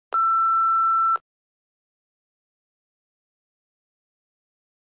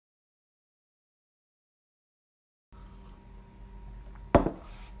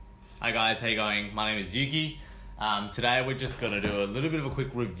Hi guys, how you going? My name is Yuki. Today we're just going to do a little bit of a quick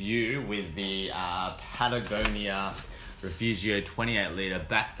review with the Patagonia Refugio 28L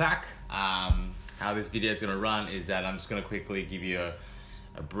backpack. How this video is going to run is that I'm just going to quickly give you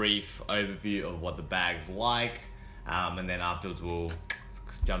a brief overview of what the bag's like, and then afterwards we'll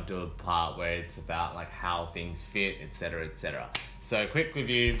jump to a part where it's about like how things fit, etc, etc. So quick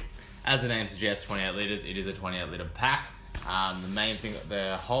review, as the name suggests, 28 litres, it is a 28 litre pack. The main thing,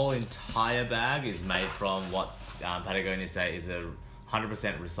 the whole entire bag is made from what Patagonia say is a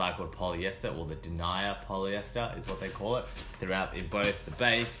 100% recycled polyester, or the denier polyester is what they call it, throughout in both the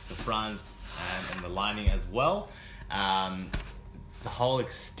base, the front, and the lining as well. The whole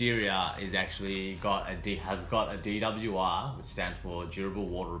exterior is actually has got a DWR, which stands for durable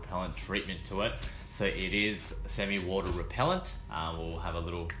water repellent treatment to it. So it is semi-water repellent. We'll have a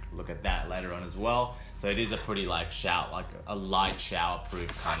little look at that later on as well. So it is a pretty like a light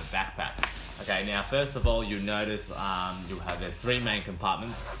shower-proof kind of backpack. Okay, now first of all, you'll notice you'll have the three main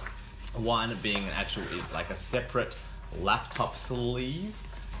compartments. One being like a separate laptop sleeve.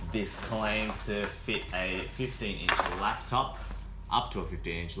 This claims to fit a 15-inch laptop, up to a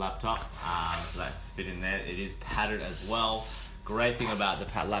 15-inch laptop. So that's fit in there. It is padded as well. Great thing about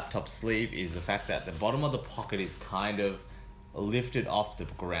the laptop sleeve is the fact that the bottom of the pocket is kind of lifted off the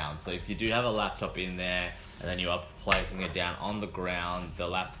ground. So if you do have a laptop in there and then you are placing it down on the ground, the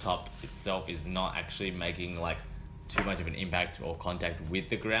laptop itself is not actually making like too much of an impact or contact with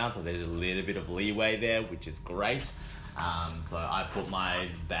the ground. So there's a little bit of leeway there, which is great. So I put my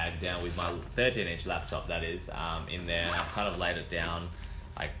bag down with my 13-inch laptop, that is, in there, and I've kind of laid it down,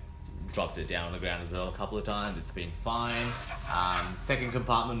 like dropped it down on the ground as well a couple of times. It's been fine. Second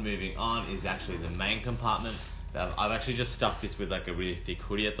compartment, moving on, is actually the main compartment. I've actually just stuffed this with like a really thick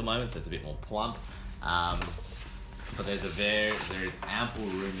hoodie at the moment, so it's a bit more plump. But there is ample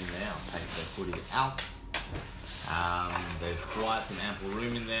room in there. I'll take the hoodie out. There's quite some ample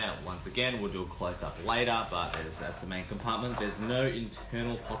room in there. Once again, we'll do a close-up later, but that's the main compartment. There's no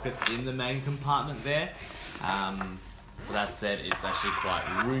internal pockets in the main compartment there. That said, it's actually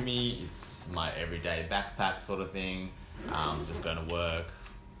quite roomy. It's my everyday backpack sort of thing. Just going to work,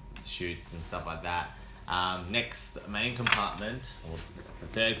 shoots and stuff like that. Next main compartment, or the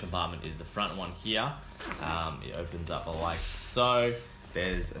third compartment, is the front one here. It opens up like so.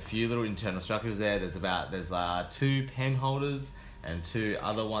 There's a few little internal structures there. There's two pen holders and two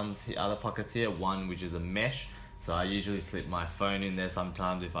other pockets here. One which is a mesh. So I usually slip my phone in there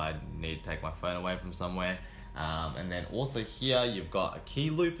sometimes if I need to take my phone away from somewhere. And then also here you've got a key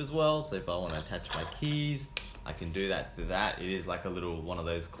loop as well. So if I want to attach my keys, I can do that to that. It is like a little one of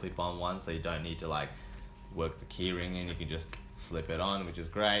those clip-on ones, so you don't need to like work the key ring in. You can just slip it on, which is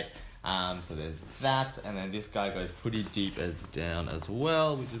great. So there's that, and then this guy goes pretty deep down as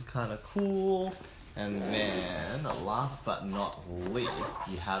well, which is kind of cool. And then last but not least,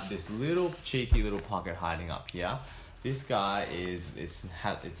 you have this little cheeky little pocket hiding up here. This guy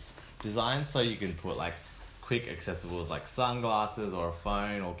it's designed so you can put like quick accessibles like sunglasses or a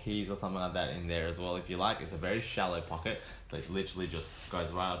phone or keys or something like that in there as well if you like. It's a very shallow pocket, so it literally just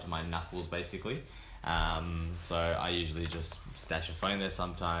goes right up to my knuckles basically. So I usually just stash a phone there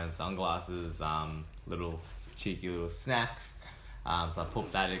sometimes, sunglasses, little cheeky little snacks. So I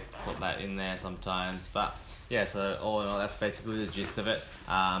put that in there sometimes. But yeah, so all in all, that's basically the gist of it.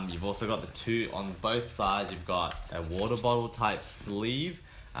 You've also got the two on both sides. You've got a water bottle type sleeve.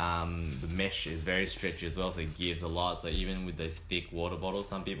 The mesh is very stretchy as well, so it gives a lot. So even with those thick water bottles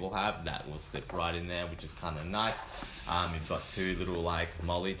some people have, that will slip right in there, which is kind of nice. You've got two little like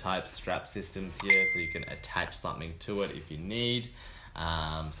molly type strap systems here, so you can attach something to it if you need.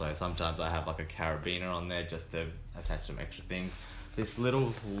 So sometimes I have like a carabiner on there just to attach some extra things. This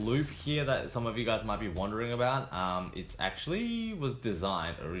little loop here that some of you guys might be wondering about, it's actually was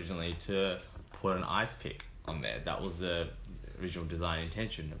designed originally to put an ice pick on there. That was the original design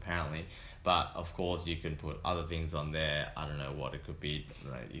intention apparently, but of course you can put other things on there. I don't know what it could be.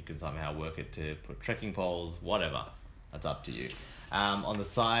 You can somehow work it to put trekking poles, whatever. That's up to you. On the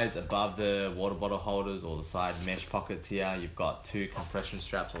sides above the water bottle holders, or the side mesh pockets here, you've got two compression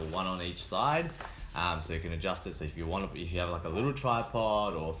straps, or one on each side. So you can adjust it. So if you have like a little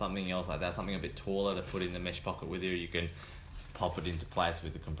tripod or something else like that, something a bit taller to put in the mesh pocket with you can pop it into place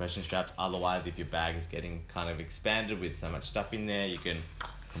with the compression straps. Otherwise, if your bag is getting kind of expanded with so much stuff in there, you can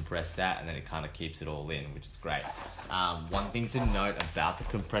compress that and then it kind of keeps it all in, which is great. One thing to note about the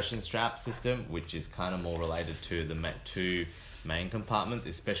compression strap system, which is kind of more related to the two main compartments,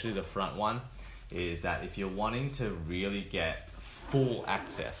 especially the front one, is that if you're wanting to really get full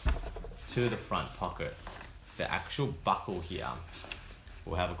access to the front pocket, the actual buckle here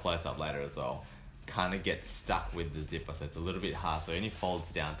we'll have a close-up later as well, kind of gets stuck with the zipper, so it's a little bit hard, so it only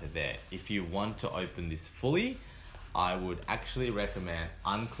folds down to there. If you want to open this fully, I would actually recommend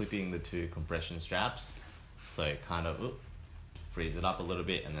unclipping the 2 compression straps, so it kind of frees it up a little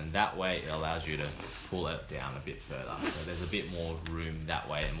bit, and then that way it allows you to pull it down a bit further. So there's a bit more room that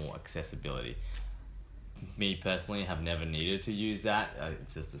way and more accessibility. Me personally have never needed to use that.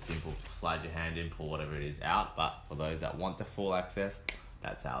 It's just a simple slide your hand in, pull whatever it is out, but for those that want the full access,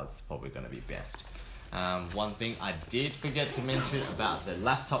 that's how it's probably going to be best. One thing I did forget to mention about the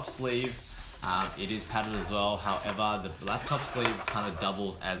laptop sleeve, it is padded as well. However, the laptop sleeve kind of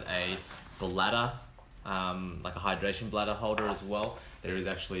doubles as a bladder, like a hydration bladder holder as well. There is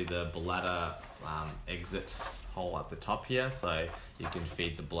actually the bladder exit hole at the top here, so you can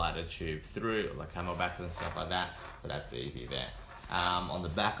feed the bladder tube through, like camelbacks and stuff like that, so that's easy there. On the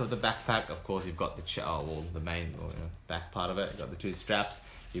back of the backpack, of course, you've got the main back part of it. You've got the 2 straps.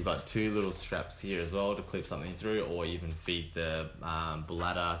 You've got 2 little straps here as well to clip something through, or even feed the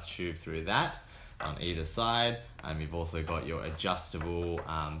bladder tube through that on either side. You've also got your adjustable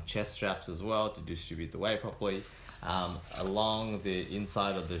chest straps as well to distribute the weight properly. Along the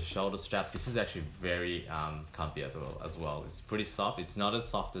inside of the shoulder strap, this is actually very comfy as well. It's pretty soft. It's not as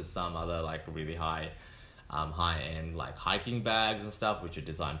soft as some other like really high-end like hiking bags and stuff, which are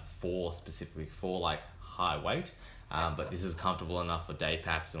designed specifically for like high weight. But this is comfortable enough for day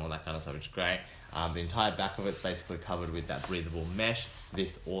packs and all that kind of stuff, which is great. The entire back of it's basically covered with that breathable mesh.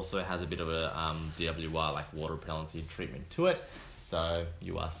 This also has a bit of a DWR, like water repellency treatment to it, so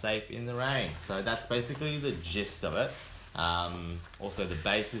you are safe in the rain. So that's basically the gist of it. Also, the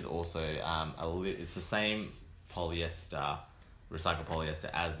base is also it's the same polyester, recycled polyester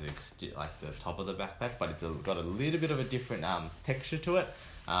as the top of the backpack, but it's got a little bit of a different texture to it.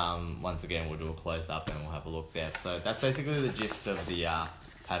 Once again, we'll do a close-up and we'll have a look there. So that's basically the gist of the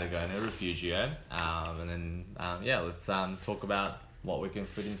Patagonia Refugio. And then, let's talk about what we can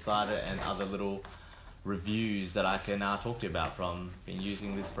fit inside it and other little reviews that I can talk to you about from been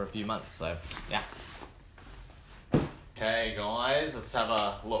using this for a few months. So, yeah. Okay, guys, let's have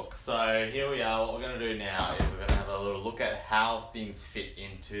a look. So here we are. What we're going to do now is we're going to have a little look at how things fit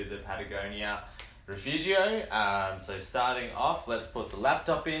into the Patagonia Refugio. So starting off, let's put the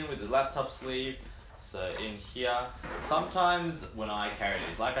laptop in with the laptop sleeve. So in here, sometimes when I carry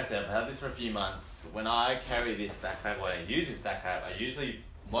this, like I said, I've had this for a few months. When I carry this backpack, when I use this backpack, I usually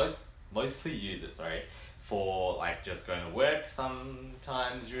mostly use it, for like just going to work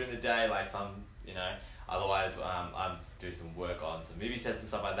sometimes during the day, like otherwise I do some work on some movie sets and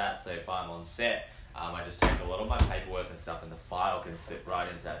stuff like that. So if I'm on set, I just take a lot of my paperwork and stuff, and the file can slip right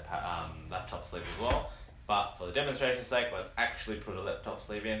into that laptop sleeve as well. But for the demonstration's sake, let's actually put a laptop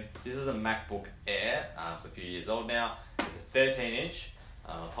sleeve in. This is a MacBook Air. It's a few years old now. It's a 13-inch.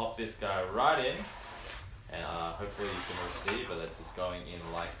 I'll pop this guy right in, and hopefully you can all see, but that's just going in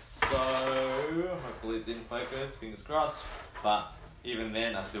like so. Hopefully it's in focus, fingers crossed. But even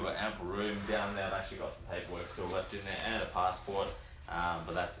then, I've still got ample room down there. I've actually got some paperwork still left in there and a passport.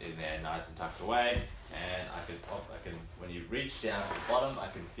 But that's in there nice and tucked away, and I can when you reach down to the bottom, I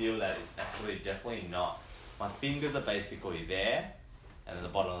can feel that it's actually definitely not. My fingers are basically there, and then the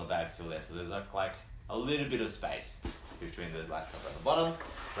bottom of the bag's still there, so there's like a little bit of space between the laptop and the bottom.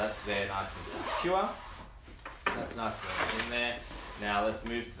 That's there, nice and secure. That's nice and in there. Now let's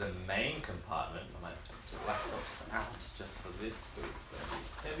move to the main compartment. I might take the laptops out just for this, but it's going to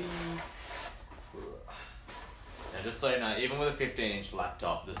be heavy. Now just so you know, even with a 15-inch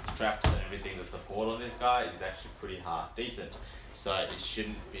laptop, the straps and everything, the support on this guy is actually pretty half decent. So it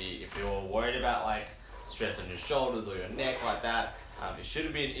shouldn't be, if you're worried about like stress on your shoulders or your neck like that, it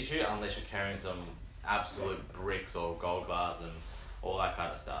shouldn't be an issue unless you're carrying some absolute bricks or gold bars and all that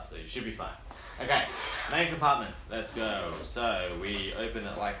kind of stuff. So you should be fine. Okay, main compartment, let's go. So we open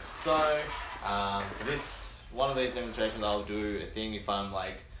it like so. For this, one of these demonstrations, I'll do a thing if I'm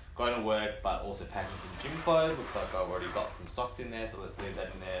like going to work but also packing some gym clothes. Looks like I've already got some socks in there, so let's leave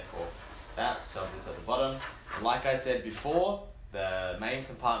that in there for that. Shove this at the bottom. Like I said before, the main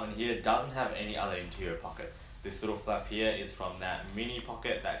compartment here doesn't have any other interior pockets. This little flap here is from that mini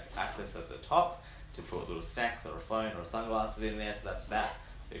pocket that access at the top to put little snacks or a phone or sunglasses in there, so that's that.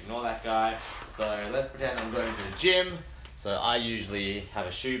 Ignore that guy. So let's pretend I'm going to the gym. So I usually have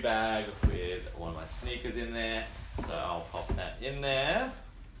a shoe bag with one of my sneakers in there. So I'll pop that in there,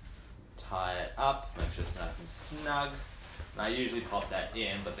 tie it up, make sure it's nice and snug. And I usually pop that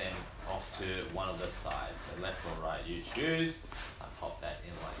in, but then off to one of the sides. So left or right, you choose. I pop that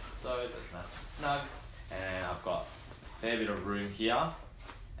in like so it's nice and snug. And I've got a fair bit of room here.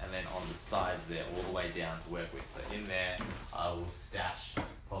 And and then on the sides there all the way down to work with. So in there I will stash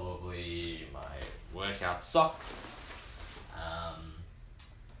probably my workout socks. What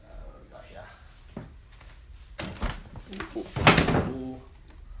have we got here? Ooh.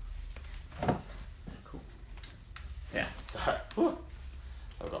 Cool. Yeah, so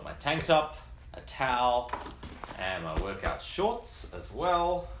I've got my tank top, a towel, and my workout shorts as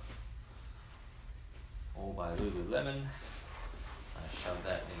well. All by Lululemon. I shove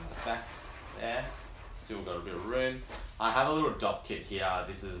that in the back there. Still got a bit of room. I have a little dop kit here.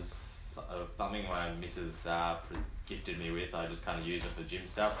 This is something my missus gifted me with. I just kind of use it for gym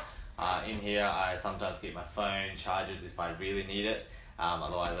stuff. In here I sometimes keep my phone, chargers if I really need it.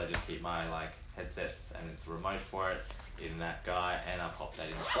 Otherwise I just keep my headsets and it's a remote for it in that guy, and I pop that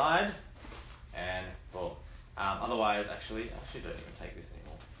inside. And boom. Otherwise, actually don't even take this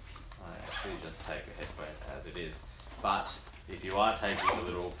anymore. I actually just take the headphones as it is. But if you are taking a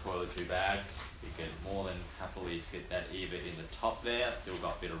little toiletry bag, you can more than happily fit that either in the top there, still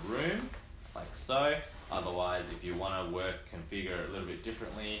got a bit of room, like so. Otherwise, if you want to configure it a little bit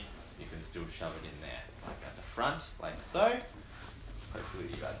differently, you can still shove it in there, like at the front, like so. Hopefully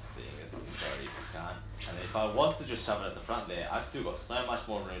you guys are seeing this, I'm sorry if you can't. And if I was to just shove it at the front there, I've still got so much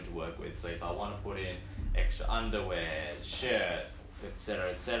more room to work with. So if I want to put in extra underwear, shirt,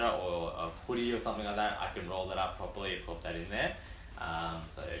 etc, or a hoodie or something like that, I can roll that up properly and put that in there.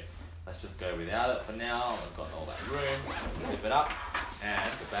 So let's just go without it for now. I've got all that room, zip it up,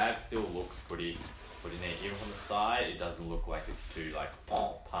 and the bag still looks pretty neat. Even from the side, it doesn't look like it's too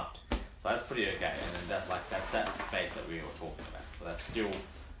pumped. So that's pretty okay, and then that's that space that we were talking about. So that's still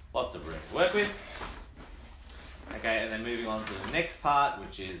lots of room to work with. Okay, and then moving on to the next part,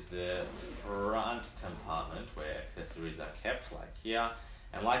 which is the front compartment where accessories are kept, like here.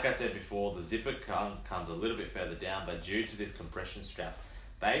 And like I said before, the zipper comes a little bit further down, but due to this compression strap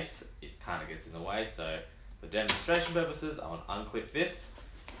base, it kind of gets in the way. So for demonstration purposes, I want to unclip this,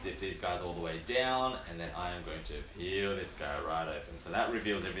 zip these guys all the way down, and then I am going to peel this guy right open. So that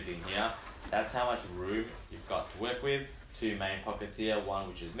reveals everything here. That's how much room you've got to work with. Two main pockets here, one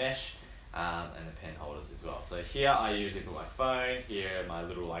which is mesh, and the pen holders as well. So here I usually put my phone, here my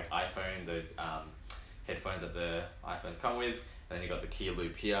little iPhone, those headphones that the iPhones come with, and then you got the key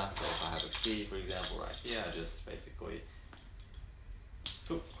loop here. So if I have a key, for example, right here, I just basically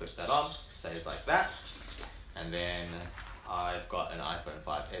clip that on, stays like that. And then I've got an iPhone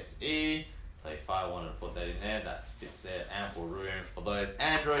 5 SE, so if I wanted to put that in there, that fits there, ample room. For those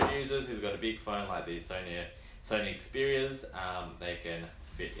Android users who've got a big phone like these Sony Xperias, they can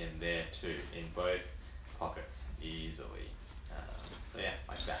fit in there too, in both pockets easily. So yeah,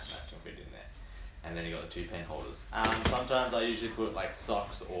 like that can fit in there. And then you got the two pen holders. Sometimes I usually put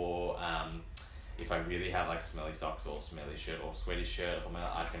socks, or if I really have smelly socks or smelly shirt or sweaty shirt or something,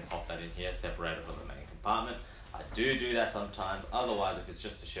 I can pop that in here, separate it from the main compartment. I do that sometimes. Otherwise, if it's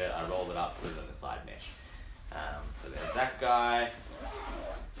just a shirt, I roll it up, put it in the side mesh. So there's that guy.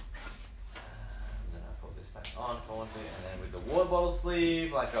 Then I pull this back on if I want to. And then with the water bottle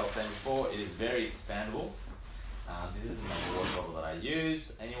sleeve, like I was saying before, it is very expandable. This is the main water bottle that I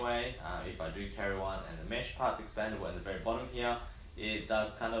use anyway, if I do carry one, and the mesh part's expandable at the very bottom here. It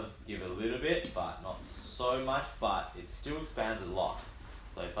does kind of give a little bit, but not so much, but it still expands a lot.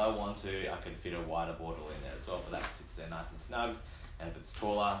 So if I want to, I can fit a wider bottle in there as well, but that sits there nice and snug. And if it's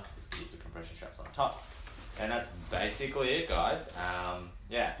taller, just keep the compression straps on top. And that's basically it, guys.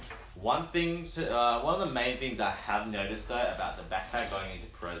 Yeah, one of the main things I have noticed though about the backpack, going into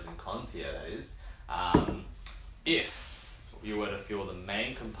pros and cons here, that is, if you were to fill the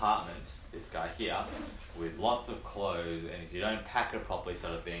main compartment, this guy here, with lots of clothes, and if you don't pack it properly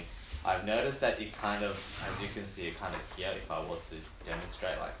sort of thing, I've noticed that it kind of, as you can see, it kind of here, if I was to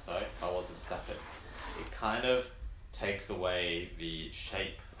demonstrate like so, if I was to stuff it, it kind of takes away the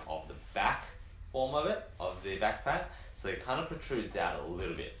shape of the back form of it, of the backpack, so it kind of protrudes out a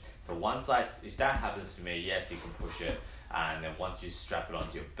little bit. So if that happens to me, yes, you can push it, and then once you strap it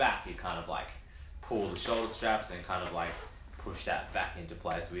onto your back, you kind of pull the shoulder straps and kind of push that back into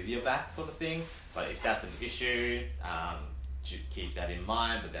place with your back sort of thing. But if that's an issue, keep that in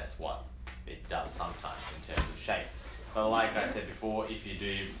mind, but that's what it does sometimes in terms of shape. But like I said before, if you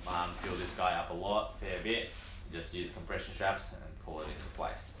do fill this guy up a fair bit, just use compression straps and pull it into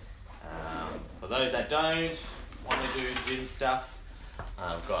place. For those that don't want to do gym stuff,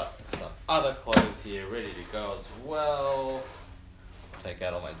 I've got some other clothes here ready to go as well. Take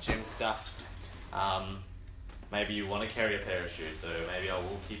out all my gym stuff. Maybe you want to carry a pair of shoes, so maybe I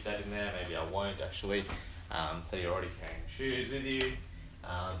will keep that in there, maybe I won't actually. So you're already carrying shoes with you,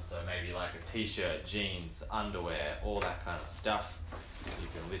 so maybe a t-shirt, jeans, underwear, all that kind of stuff. You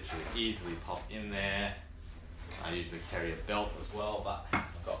can literally easily pop in there. I usually carry a belt as well, but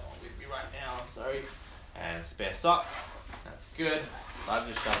I've got one with me right now, sorry. And spare socks, that's good. So I've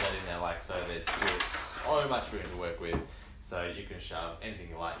just shoved that in there like so. There's still so much room to work with. So you can shove anything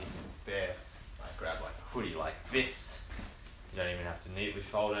you like, you can spare. Like grab like a hoodie like this. You don't even have to neatly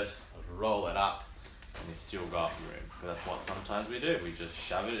fold it, roll it up, and you still got room. Because that's what sometimes we do. We just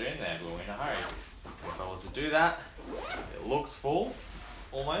shove it in there when we're in a hurry. If I was to do that, it looks full,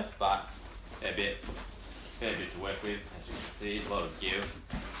 almost, but fair bit to work with. As you can see, a lot of give.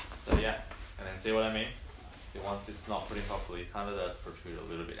 So yeah, and then see what I mean? Once it's not put in properly, it kind of does protrude a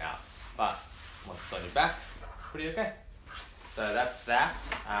little bit out. But once it's on your back, pretty okay. So that's that.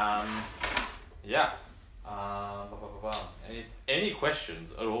 Yeah. Any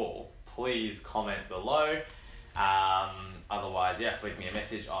questions at all, please comment below. Otherwise, yeah, flick me a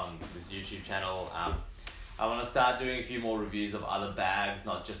message on this YouTube channel. I want to start doing a few more reviews of other bags,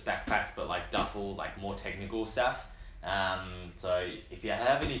 not just backpacks, but like duffels, like more technical stuff. So if you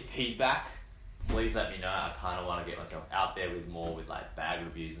have any feedback, please let me know. I kind of want to get myself out there with more with like bag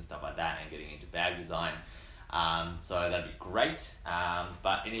reviews and stuff like that, and getting into bag design. So that'd be great.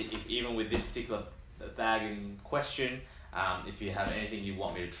 But even with this particular bag in question, if you have anything you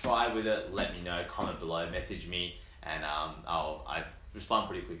want me to try with it, let me know, comment below, message me, and I respond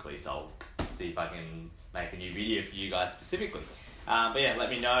pretty quickly, so I'll see if I can make a new video for you guys specifically. But yeah, let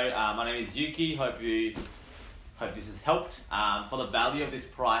me know. My name is Yuki. Hope this has helped. For the value of this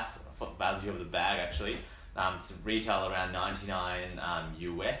price, for the value of the bag actually, to retail around 99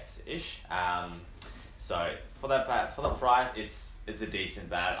 US-ish. So for the price, it's a decent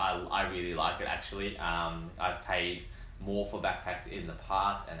bag. I really like it actually. I've paid more for backpacks in the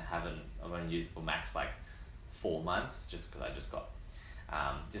past and I've only used it for max like 4 months, just because I just got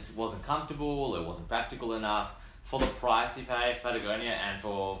just wasn't comfortable, it wasn't practical enough for the price you pay for Patagonia, and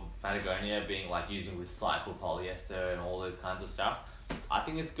for Patagonia being like using recycled polyester and all those kinds of stuff. I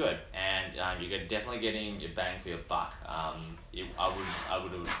think it's good, and you're definitely getting your bang for your buck. I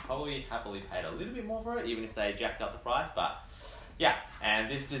would have probably happily paid a little bit more for it, even if they jacked up the price. But yeah, and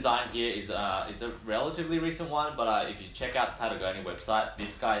this design here is a relatively recent one. But if you check out the Patagonia website,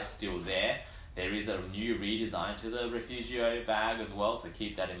 this guy's still there. There is a new redesign to the Refugio bag as well, so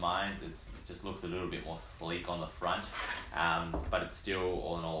keep that in mind. It just looks a little bit more sleek on the front, but it's still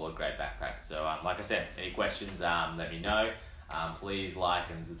all in all a great backpack. So like I said, any questions, let me know. Please like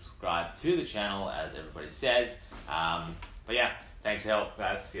and subscribe to the channel, as everybody says. But yeah, thanks for your help,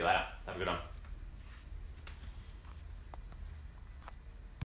 guys. See you later. Have a good one.